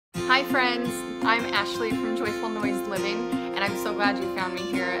Hi friends, I'm Ashley from Joyful Noise Living, and I'm so glad you found me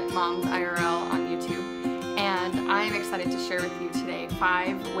here at Mom's IRL on YouTube. And I'm excited to share with you today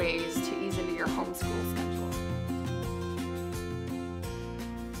 5 ways to ease into your homeschool schedule.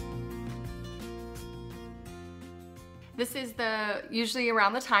 This is usually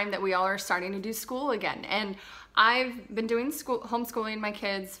around the time that we all are starting to do school again. And I've been doing homeschooling my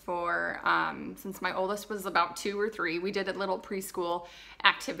kids for since my oldest was about 2 or 3. We did a little preschool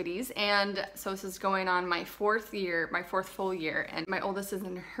activities, and so this is going on my 4th full year, and my oldest is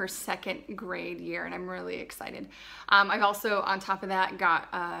in her 2nd grade year, and I'm really excited. I've also, on top of that, got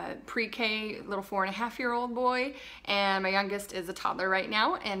a pre-K little 4.5-year-old boy, and my youngest is a toddler right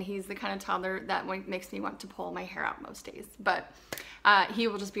now, and he's the kind of toddler that makes me want to pull my hair out most days, but he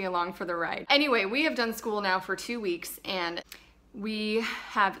will just be along for the ride. Anyway, we have done school now for 2 weeks, and we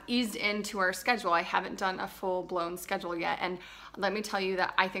have eased into our schedule. I haven't done a full-blown schedule yet, and let me tell you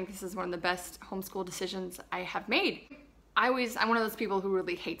that I think this is one of the best homeschool decisions I have made. I'm one of those people who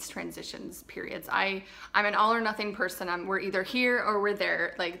really hates transitions periods. I'm an all-or-nothing person. We're either here or we're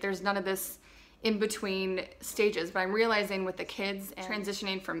there. Like, there's none of this in between stages, but I'm realizing with the kids and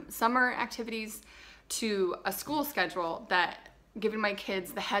transitioning from summer activities to a school schedule that giving my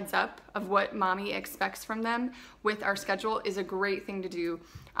kids the heads up of what mommy expects from them with our schedule is a great thing to do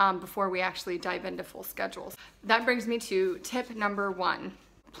before we actually dive into full schedules. That brings me to tip number 1.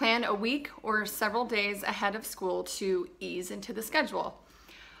 Plan a week or several days ahead of school to ease into the schedule.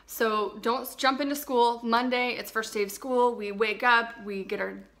 So don't jump into school Monday, it's first day of school, we wake up, we get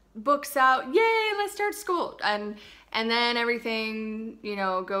our books out, yay, let's start school. And then everything,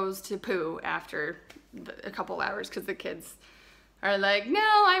 goes to poo after a couple hours because the kids are like, no,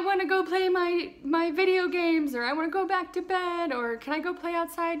 I want to go play my video games, or I want to go back to bed, or can I go play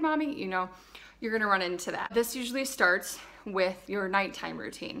outside, mommy? You're going to run into that. This usually starts with your nighttime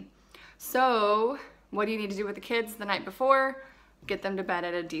routine. So what do you need to do with the kids the night before? Get them to bed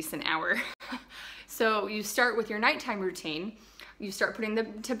at a decent hour. So you start with your nighttime routine. You start putting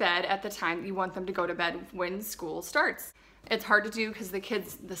them to bed at the time you want them to go to bed when school starts. It's hard to do because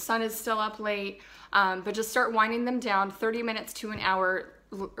the sun is still up late, but just start winding them down 30 minutes to an hour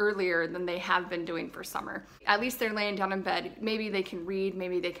earlier than they have been doing for summer. At least they're laying down in bed. Maybe they can read,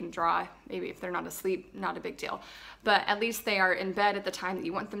 maybe they can draw, maybe if they're not asleep, not a big deal. But at least they are in bed at the time that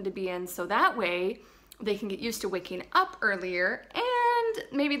you want them to be in, so that way they can get used to waking up earlier, and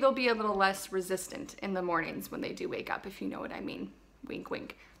maybe they'll be a little less resistant in the mornings when they do wake up, if you know what I mean. Wink,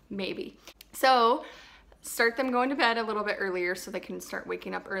 wink, maybe. So start them going to bed a little bit earlier so they can start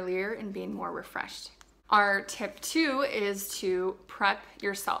waking up earlier and being more refreshed. Our tip 2 is to prep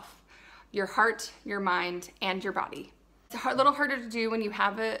yourself, your heart, your mind, and your body. It's a little harder to do when you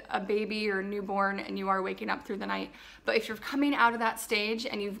have a baby or a newborn and you are waking up through the night, but if you're coming out of that stage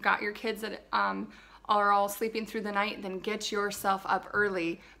and you've got your kids that are all sleeping through the night, then get yourself up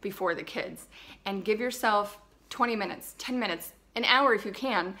early before the kids and give yourself 20 minutes, 10 minutes, an hour if you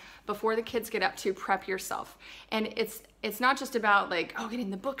can, before the kids get up to prep yourself. And it's not just about getting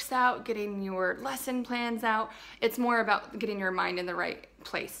the books out, getting your lesson plans out. It's more about getting your mind in the right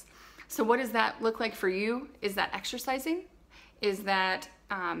place. So what does that look like for you? Is that exercising? Is that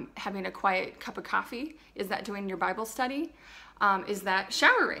having a quiet cup of coffee? Is that doing your Bible study? Is that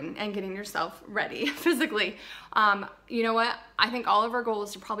showering and getting yourself ready physically? You know what? I think all of our goal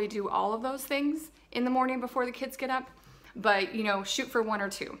is to probably do all of those things in the morning before the kids get up. But shoot for 1 or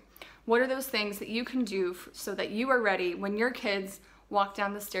 2. What are those things that you can do so that you are ready when your kids walk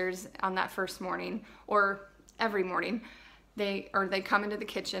down the stairs on that first morning, or every morning? They come into the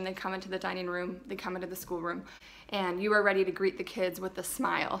kitchen, they come into the dining room, they come into the schoolroom, and you are ready to greet the kids with a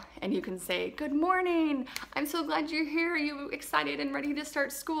smile, and you can say, good morning, I'm so glad you're here, are you excited and ready to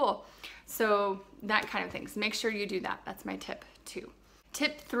start school? So that kind of things. Make sure you do that. That's my tip 2.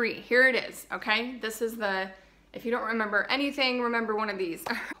 Tip 3, here it is, okay? This is if you don't remember anything, remember one of these.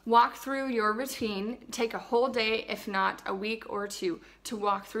 Walk through your routine. Take a whole day, if not a week or 2, to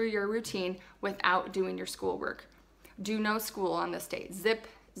walk through your routine without doing your schoolwork. Do no school on this day. Zip,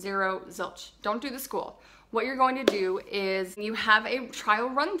 zero, zilch. Don't do the school. What you're going to do is you have a trial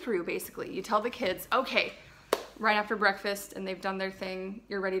run through, basically. You tell the kids, okay, right after breakfast and they've done their thing,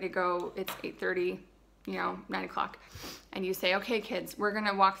 you're ready to go. It's 8:30, 9 o'clock. And you say, okay, kids, we're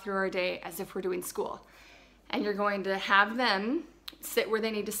gonna walk through our day as if we're doing school. And you're going to have them sit where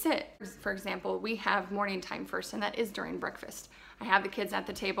they need to sit. For example, we have morning time first, and that is during breakfast. I have the kids at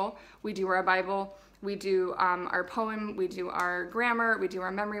the table. We do our Bible, we do our poem, we do our grammar, we do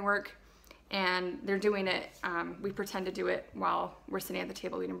our memory work, and they're doing it. We pretend to do it while we're sitting at the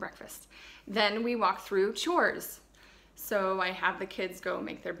table eating breakfast. Then we walk through chores. So I have the kids go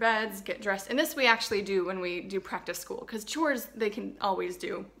make their beds, get dressed. And this we actually do when we do practice school, because chores they can always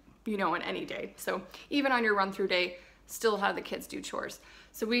do, you know, on any day. So even on your run through day, still have the kids do chores.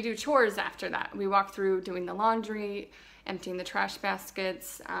 So we do chores after that. We walk through doing the laundry, emptying the trash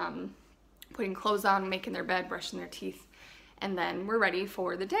baskets, putting clothes on, making their bed, brushing their teeth, and then we're ready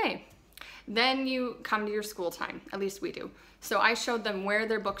for the day. Then you come to your school time, at least we do. So I showed them where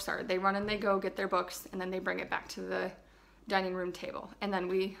their books are. They run and they go get their books, and then they bring it back to the dining room table. And then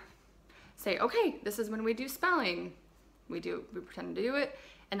we say, okay, this is when we do spelling. We pretend to do it.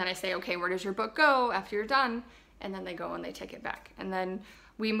 And then I say, okay, where does your book go after you're done? And then they go and they take it back. And then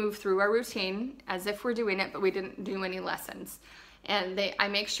we move through our routine as if we're doing it, but we didn't do any lessons. And I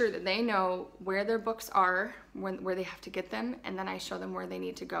make sure that they know where their books are, where they have to get them, and then I show them where they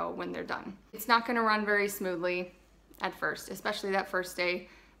need to go when they're done. It's not gonna run very smoothly at first, especially that first day.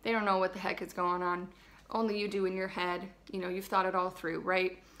 They don't know what the heck is going on. Only you do in your head. You know, you've thought it all through,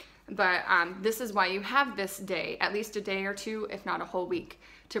 right? But this is why you have this day, at least a day or two, if not a whole week,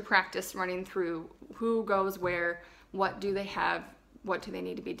 to practice running through who goes where, what do they have, what do they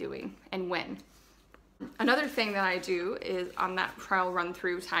need to be doing, and when. Another thing that I do is on that trial run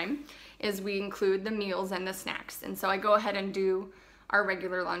through time is we include the meals and the snacks. And so I go ahead and do our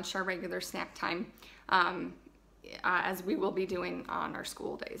regular lunch, our regular snack time, as we will be doing on our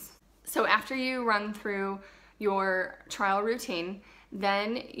school days. So after you run through your trial routine,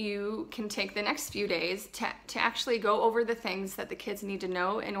 then you can take the next few days to actually go over the things that the kids need to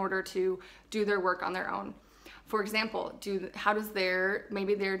know in order to do their work on their own. For example,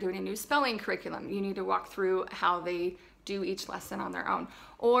 maybe they're doing a new spelling curriculum. You need to walk through how they do each lesson on their own.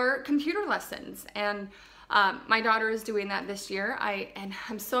 Or computer lessons. And my daughter is doing that this year. And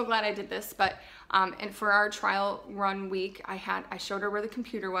I'm so glad I did this, but and for our trial run week, I showed her where the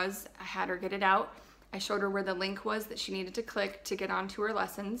computer was. I had her get it out. I showed her where the link was that she needed to click to get onto her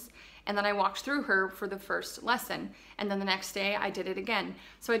lessons. And then I walked through her for the first lesson. And then the next day I did it again.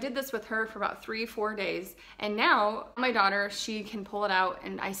 So I did this with her for about 3-4 days. And now my daughter, she can pull it out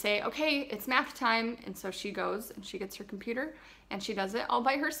and I say, okay, it's math time. And so she goes and she gets her computer and she does it all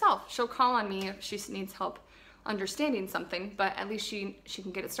by herself. She'll call on me if she needs help understanding something, but at least she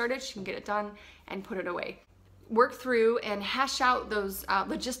can get it started, she can get it done and put it away. Work through and hash out those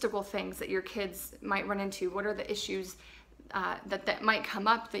logistical things that your kids might run into. What are the issues that might come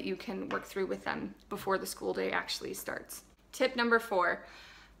up that you can work through with them before the school day actually starts. Tip number 4,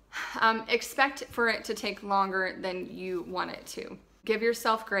 expect for it to take longer than you want it to. Give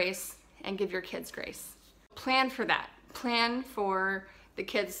yourself grace and give your kids grace. Plan for that. Plan for the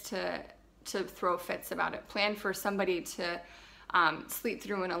kids to throw fits about it. Plan for somebody to sleep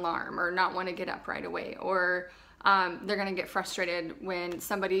through an alarm or not want to get up right away, or they're going to get frustrated when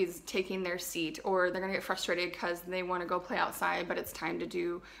somebody's taking their seat, or they're going to get frustrated because they want to go play outside but it's time to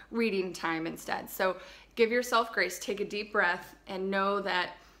do reading time instead. So give yourself grace, take a deep breath, and know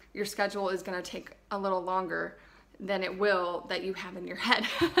that your schedule is going to take a little longer than it will that you have in your head.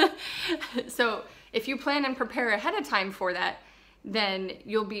 So if you plan and prepare ahead of time for that, then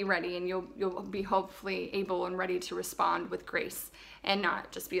you'll be ready and you'll be hopefully able and ready to respond with grace and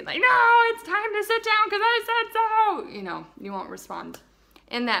not just be like, no, it's time to sit down because I said so. You know, you won't respond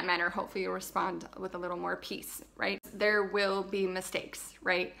in that manner. Hopefully you'll respond with a little more peace, right? There will be mistakes,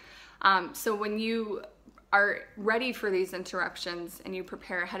 right? So when you are ready for these interruptions and you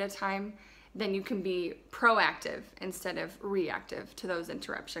prepare ahead of time, then you can be proactive instead of reactive to those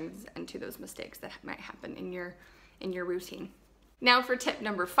interruptions and to those mistakes that might happen in your routine. Now for tip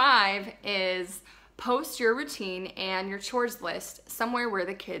number 5 is post your routine and your chores list somewhere where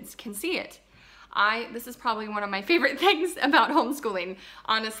the kids can see it. This is probably one of my favorite things about homeschooling.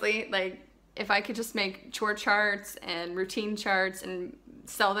 Honestly, like if I could just make chore charts and routine charts and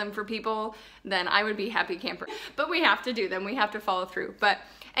sell them for people, then I would be happy camper. But we have to do them, we have to follow through. But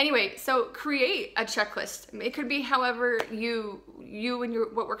anyway, so create a checklist. It could be however you and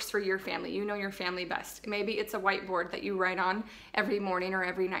what works for your family. You know your family best. Maybe it's a whiteboard that you write on every morning or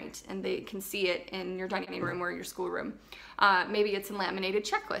every night and they can see it in your dining room or your schoolroom. Maybe it's a laminated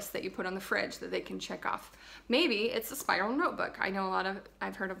checklist that you put on the fridge that they can check off. Maybe it's a spiral notebook.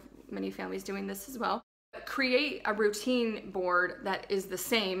 I've heard of many families doing this as well. Create a routine board that is the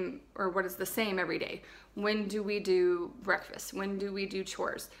same, or what is the same every day. When do we do breakfast? When do we do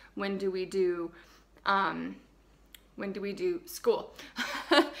chores? When do we do school?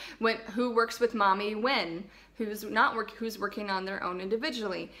 Who works with mommy when? Who's working on their own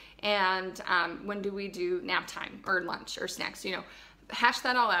individually? And when do we do nap time or lunch or snacks? You know, hash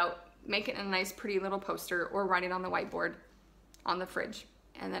that all out, make it a nice pretty little poster or write it on the whiteboard on the fridge.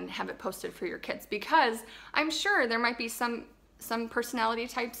 and then have it posted for your kids, because I'm sure there might be some personality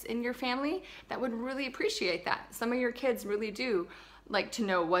types in your family that would really appreciate that. Some of your kids really do like to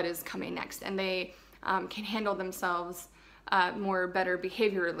know what is coming next, and they can handle themselves more better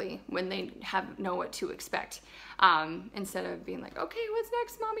behaviorally when they know what to expect, instead of being like, okay, what's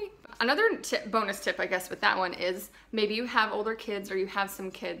next, mommy? Another bonus tip, I guess, with that one is maybe you have older kids, or you have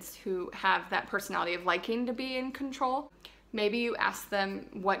some kids who have that personality of liking to be in control. Maybe you ask them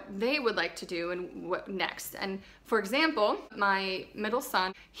what they would like to do and what next. And for example, my middle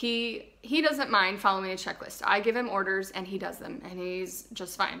son, he doesn't mind following a checklist. I give him orders and he does them, and he's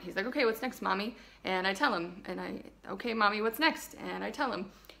just fine. He's like, okay, what's next, mommy? And I tell him, and okay, mommy, what's next? And I tell him.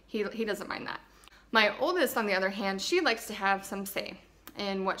 He doesn't mind that. My oldest, on the other hand, she likes to have some say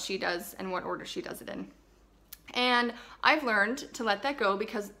in what she does and what order she does it in. And I've learned to let that go,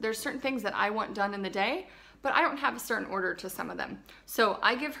 because there's certain things that I want done in the day, but I don't have a certain order to some of them. So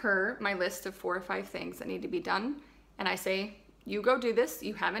I give her my list of 4 or 5 things that need to be done, and I say, you go do this,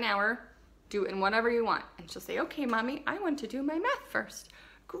 you have an hour, do it in whatever you want. And she'll say, okay, mommy, I want to do my math first.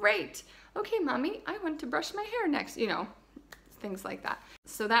 Great. Okay, mommy, I want to brush my hair next, you know, things like that.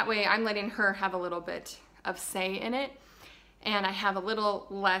 So that way I'm letting her have a little bit of say in it, and I have a little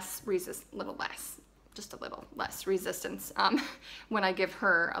less resistance when I give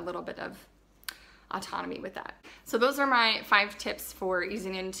her a little bit of autonomy with that. So those are my 5 tips for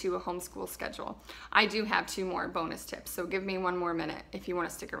easing into a homeschool schedule. I do have 2 more bonus tips, so give me 1 more minute if you want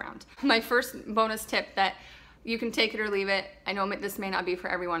to stick around. My first bonus tip, that you can take it or leave it. I know this may not be for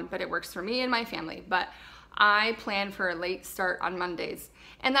everyone, but it works for me and my family. But I plan for a late start on Mondays.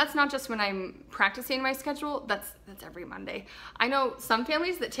 And that's not just when I'm practicing my schedule, that's every Monday. I know some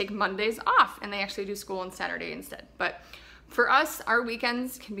families that take Mondays off and they actually do school on Saturday instead. But for us, our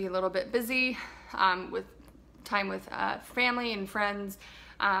weekends can be a little bit busy, with time with family and friends,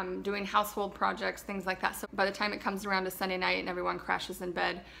 doing household projects, things like that. So by the time it comes around to Sunday night and everyone crashes in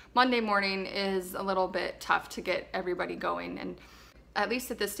bed, Monday morning is a little bit tough to get everybody going. And at least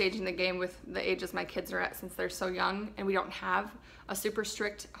at this stage in the game, with the ages my kids are at, since they're so young and we don't have a super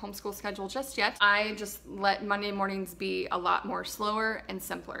strict homeschool schedule just yet, I just let Monday mornings be a lot more slower and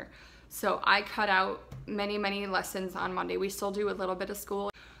simpler. So I cut out many lessons on Monday. We still do a little bit of school,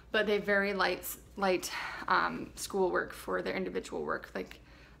 but they very light school work for their individual work,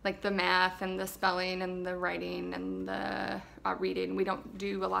 like the math and the spelling and the writing and the reading. We don't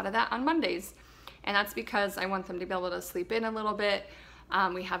do a lot of that on Mondays, and that's because I want them to be able to sleep in a little bit.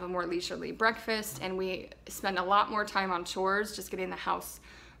 We have a more leisurely breakfast, and we spend a lot more time on chores, just getting the house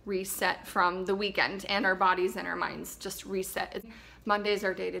reset from the weekend, and our bodies and our minds just reset. Monday's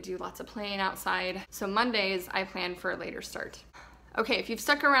our day to do lots of playing outside. So Mondays, I plan for a later start. Okay, if you've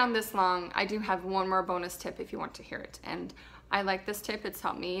stuck around this long, I do have 1 more bonus tip if you want to hear it. And I like this tip. It's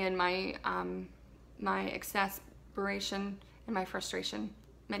helped me in my my exasperation and my frustration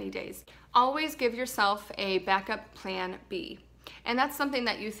many days. Always give yourself a backup plan B. And that's something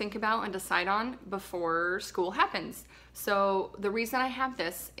that you think about and decide on before school happens. So the reason I have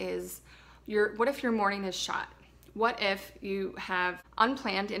this is, what if your morning is shot? What if you have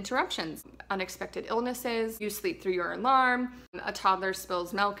unplanned interruptions, unexpected illnesses, you sleep through your alarm, a toddler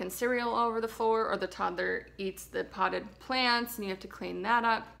spills milk and cereal all over the floor, or the toddler eats the potted plants and you have to clean that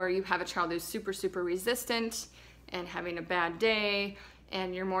up, or you have a child who's super resistant and having a bad day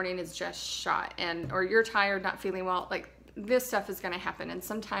and your morning is just shot, or you're tired, not feeling well. Like, this stuff is gonna happen, and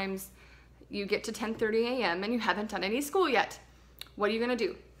sometimes you get to 10:30 a.m. and you haven't done any school yet. What are you gonna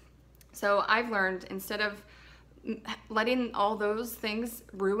do? So I've learned, instead of letting all those things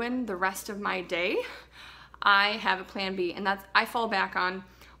ruin the rest of my day, I have a plan B, and that's, I fall back on,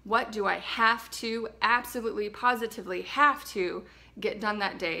 what do I have to, absolutely positively have to get done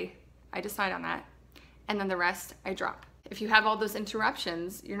that day? I decide on that, and then the rest I drop. If you have all those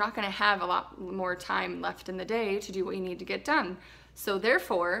interruptions, you're not going to have a lot more time left in the day to do what you need to get done. So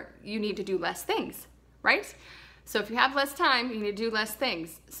therefore, you need to do less things, right? So if you have less time, you need to do less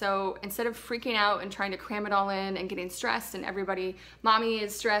things. So instead of freaking out and trying to cram it all in and getting stressed, and everybody, mommy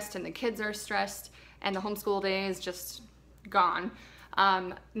is stressed and the kids are stressed and the homeschool day is just gone,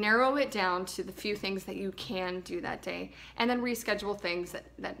 narrow it down to the few things that you can do that day, and then reschedule things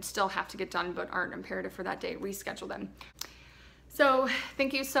that still have to get done but aren't imperative for that day. Reschedule them. So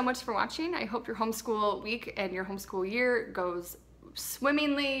thank you so much for watching. I hope your homeschool week and your homeschool year goes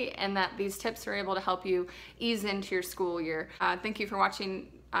swimmingly, and that these tips are able to help you ease into your school year. Thank you for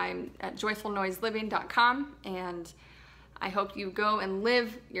watching. I'm at joyfulnoiseliving.com, and I hope you go and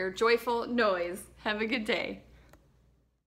live your joyful noise. Have a good day.